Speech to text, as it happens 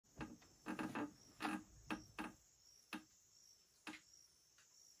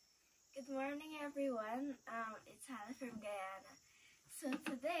morning, everyone. It's Hannah from Guyana. So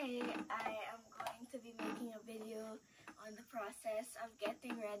today I am going to be making a video on the process of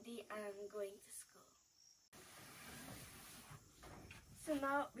getting ready and going to school. So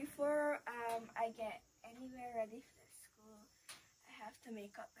now, before I get anywhere ready for school, I have to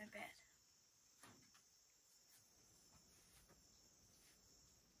make up my bed.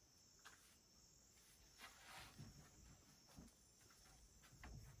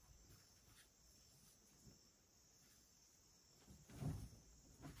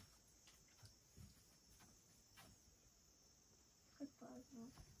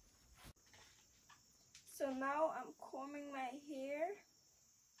 So now I'm combing my hair,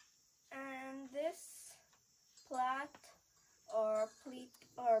 and this plait or pleat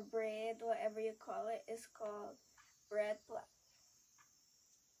or braid, whatever you call it, is called bread plait.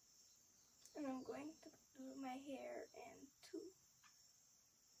 And I'm going to do my hair in two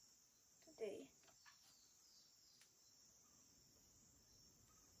today.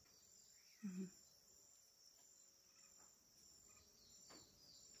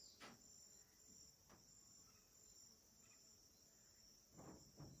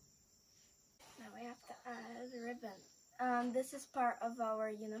 Now we have to add a ribbon. This is part of our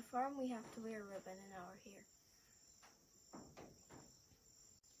uniform. We have to wear a ribbon in our hair.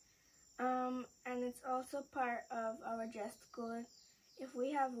 And it's also part of our dress code. If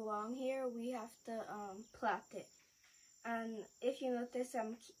we have long hair, we have to plait it. And if you notice,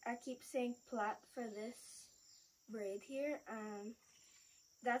 I keep saying plait for this braid here.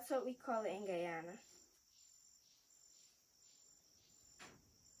 That's what we call it in Guyana.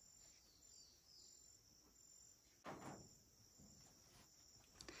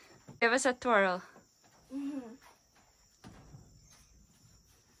 Give us a twirl.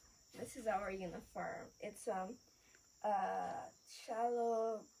 This is our uniform. It's a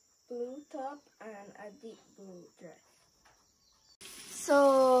shallow blue top and a deep blue dress.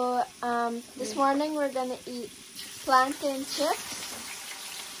 So this morning we're gonna eat plantain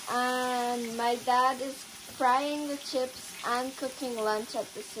chips, and my dad is frying the chips and cooking lunch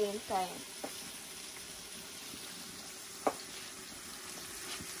at the same time.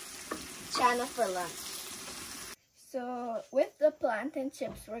 Chana for lunch. So with the plantain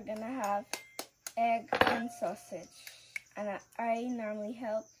chips, we're gonna have egg and sausage, and I normally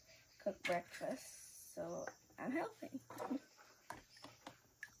help cook breakfast, so I'm helping.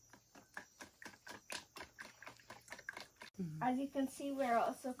 As you can see, we're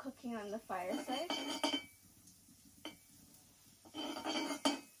also cooking on the fireside. I'm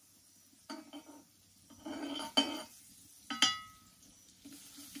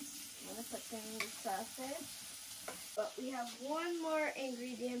gonna put in the sausage. But we have one more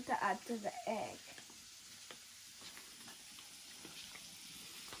ingredient to add to the egg.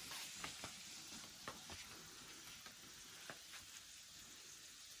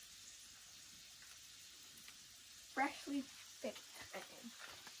 Freshly picked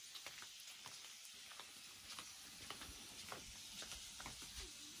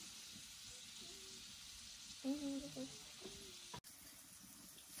onion.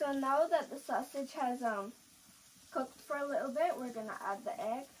 So now that the sausage has cooked for a little bit, we're gonna add the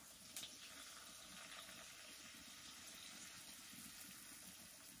egg.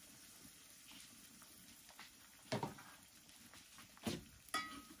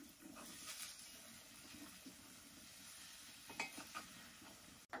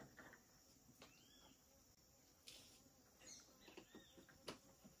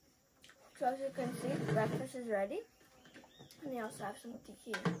 So as you can see, breakfast is ready. And we also have some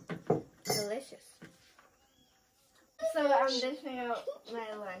tiki. Delicious. So I'm dishing out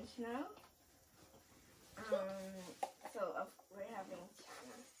my lunch now. We're having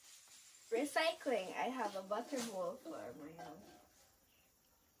chana. Recycling. I have a butter bowl for my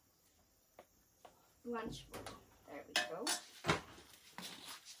lunch bowl. There we go.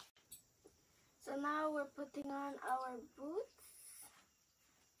 So now we're putting on our boots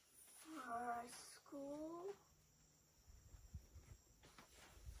for school.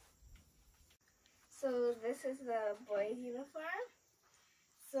 So this is the boys' uniform.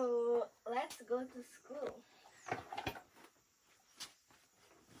 So let's go to school.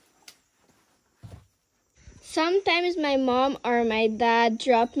 Sometimes my mom or my dad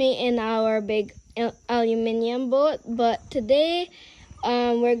drop me in our big aluminum boat, but today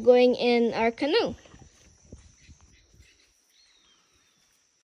we're going in our canoe.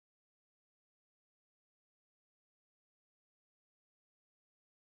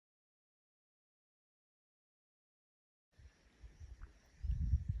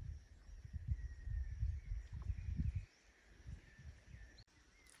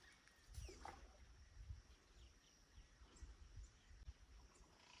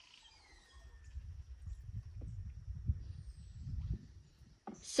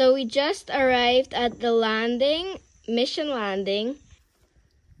 So we just arrived at the landing, Mission Landing,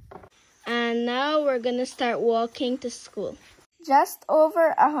 and now we're gonna start walking to school. Just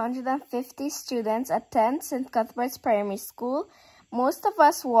over 150 students attend St. Cuthbert's Primary School. Most of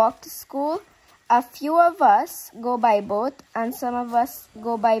us walk to school. A few of us go by boat, and some of us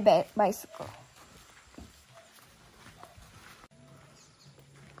go by bicycle.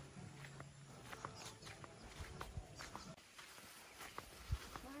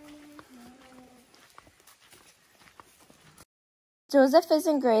 Joseph is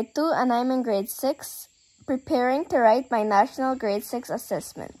in grade 2 and I'm in grade 6, preparing to write my national grade 6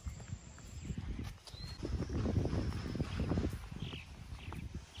 assessment.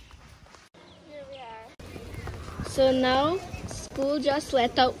 Here we are. So now school just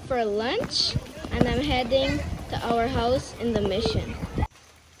let out for lunch and I'm heading to our house in the Mission.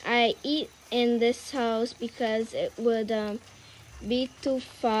 I eat in this house because it would be too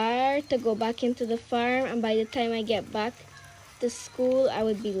far to go back into the farm, and by the time I get back to school, I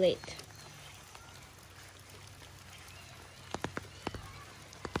would be late.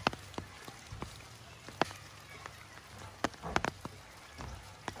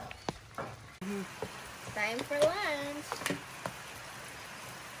 Time for lunch.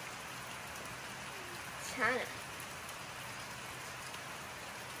 Chana.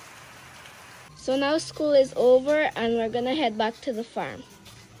 So now school is over and we're gonna head back to the farm.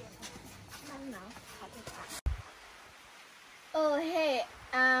 Oh hey,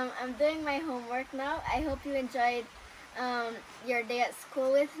 I'm doing my homework now. I hope you enjoyed your day at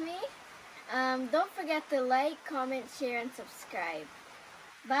school with me. Don't forget to like, comment, share, and subscribe.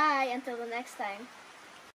 Bye until the next time.